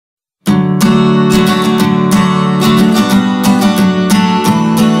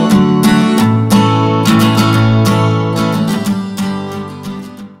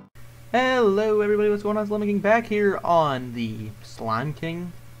my Slime King back here on the Slime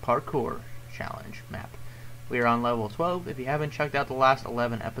King Parkour Challenge map. We are on level 12. If you haven't checked out the last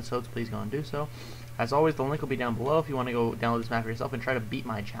 11 episodes, please go and do so. As always, the link will be down below if you want to go download this map for yourself and try to beat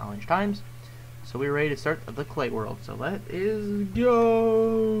my challenge times. So we're ready to start the clay world. So let us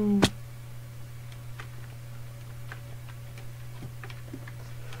go!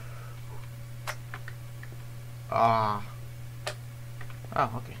 Ah.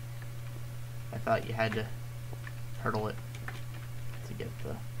 Oh, okay. I thought you had to hurdle it to get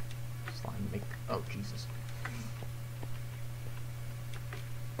the slime to make. Oh, Jesus.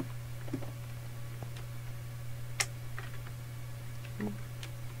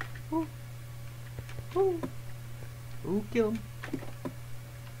 Ooh. Ooh. Ooh, kill him.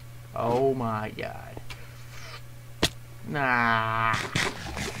 Oh my god. Nah.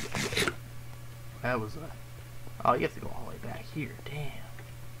 That was a. Oh, you have to go all the way back here. Damn.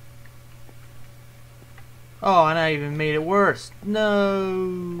 Oh, and I even made it worse. No.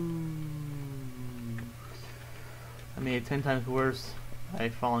 I made it 10 times worse by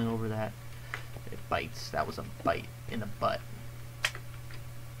falling over that. It bites. That was a bite in the butt.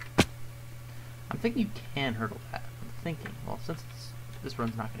 I'm thinking you can hurdle that. I'm thinking. Well, since this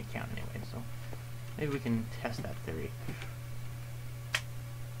run's not going to count anyway, so maybe we can test that theory.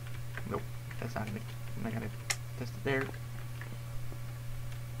 Nope. That's not going to. I'm not going to test it there.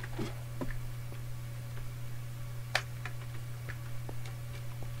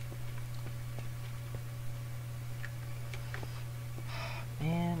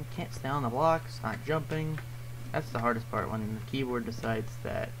 Man, can't stay on the blocks, not jumping. That's the hardest part, when the keyboard decides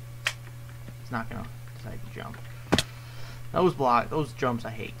that it's not gonna decide to jump. Those jumps I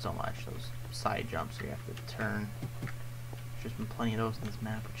hate so much. Those side jumps where you have to turn. There's just been plenty of those in this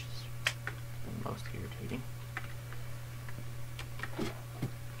map, which is the most irritating.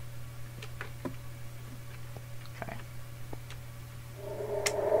 Okay.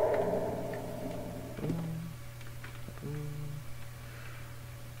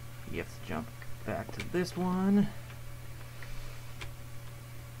 You have to jump back to this one.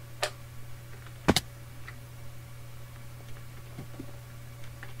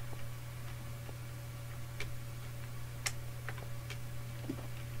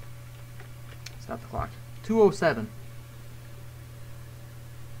 Stop the clock. 2:07.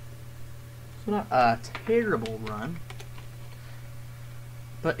 So not a terrible run,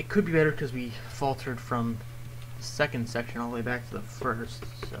 but it could be better because we faltered from the second section all the way back to the first.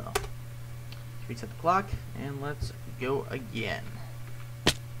 So reset the clock and let's go again.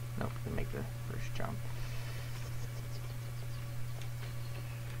 Nope, we make the first jump.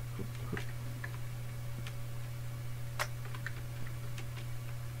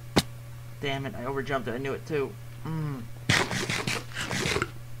 Damn it, I overjumped it. I knew it too.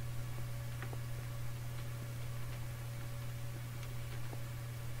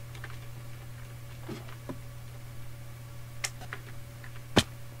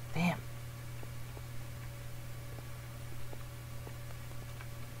 Damn.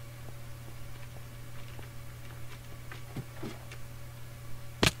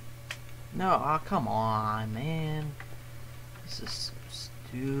 No, oh, come on, man. This is so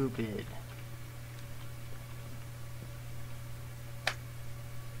stupid.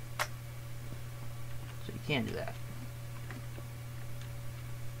 So you can't do that.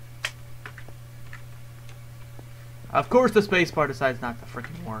 Of course the spacebar decides not to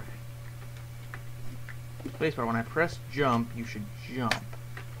freaking work. Spacebar, when I press jump, you should jump.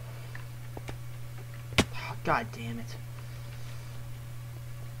 Oh, God damn it.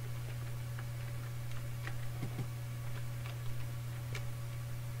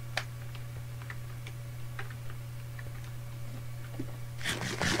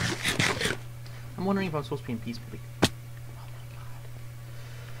 I'm wondering if I'm supposed to be in peacefully. Oh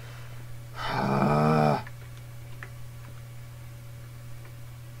my god.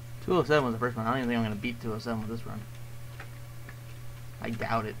 207 was the first one. I don't even think I'm going to beat 207 with this run. I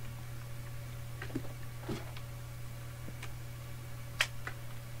doubt it.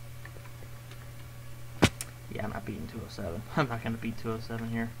 Yeah, I'm not beating 207. I'm not going to beat 207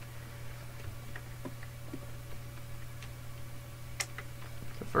 here.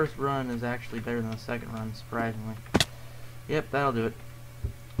 The first run is actually better than the second run, surprisingly. Yep, that'll do it.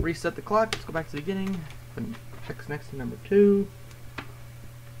 Reset the clock. Let's go back to the beginning. Put X next to number 2.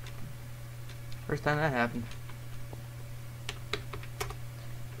 First time that happened.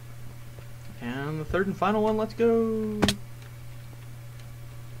 And the third and final one, let's go. Hit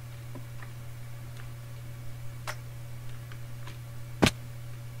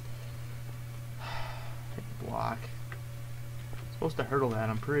the block. supposed to hurdle that.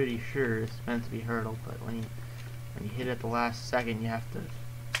 I'm pretty sure it's meant to be hurdled, but when you hit it at the last second, you have to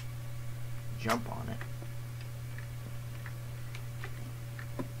jump on it.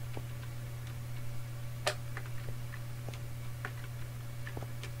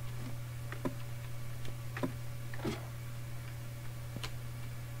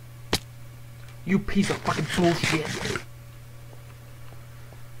 You piece of fucking bullshit!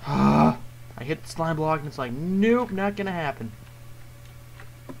 I hit the slime block and it's like, nope, not gonna happen.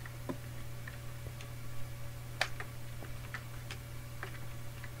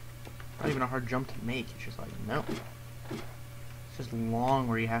 Not even a hard jump to make. It's just like, nope. It's just long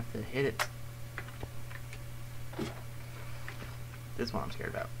where you have to hit it. This one I'm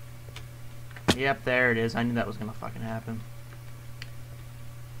scared about. Yep, there it is. I knew that was gonna fucking happen.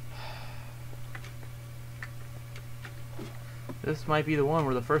 This might be the one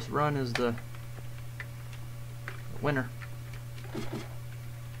where the first run is the winner.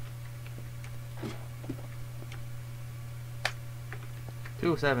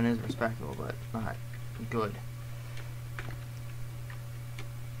 .207 is respectable, but not good.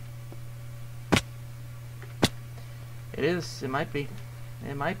 It is. It might be.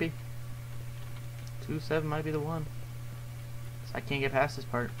 It might be. 207 might be the one. So I can't get past this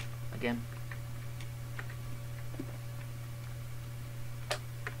part again.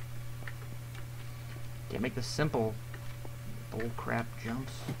 Can't make the simple bullcrap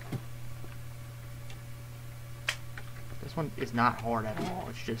jumps. This one is not hard at all.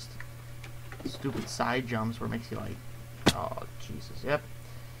 It's just stupid side jumps where it makes you like, oh Jesus, yep.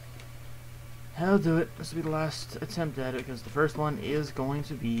 I'll do it. This will be the last attempt at it because the first one is going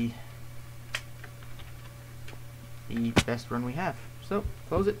to be the best run we have. So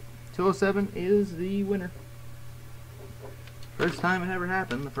close it. 207 is the winner. First time it ever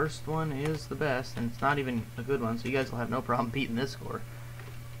happened. The first one is the best, and it's not even a good one, so you guys will have no problem beating this score.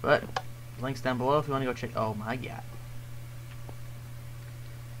 But links down below if you want to go check. Oh my god.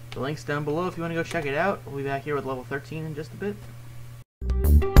 The link's down below if you want to go check it out. We'll be back here with level 13 in just a bit.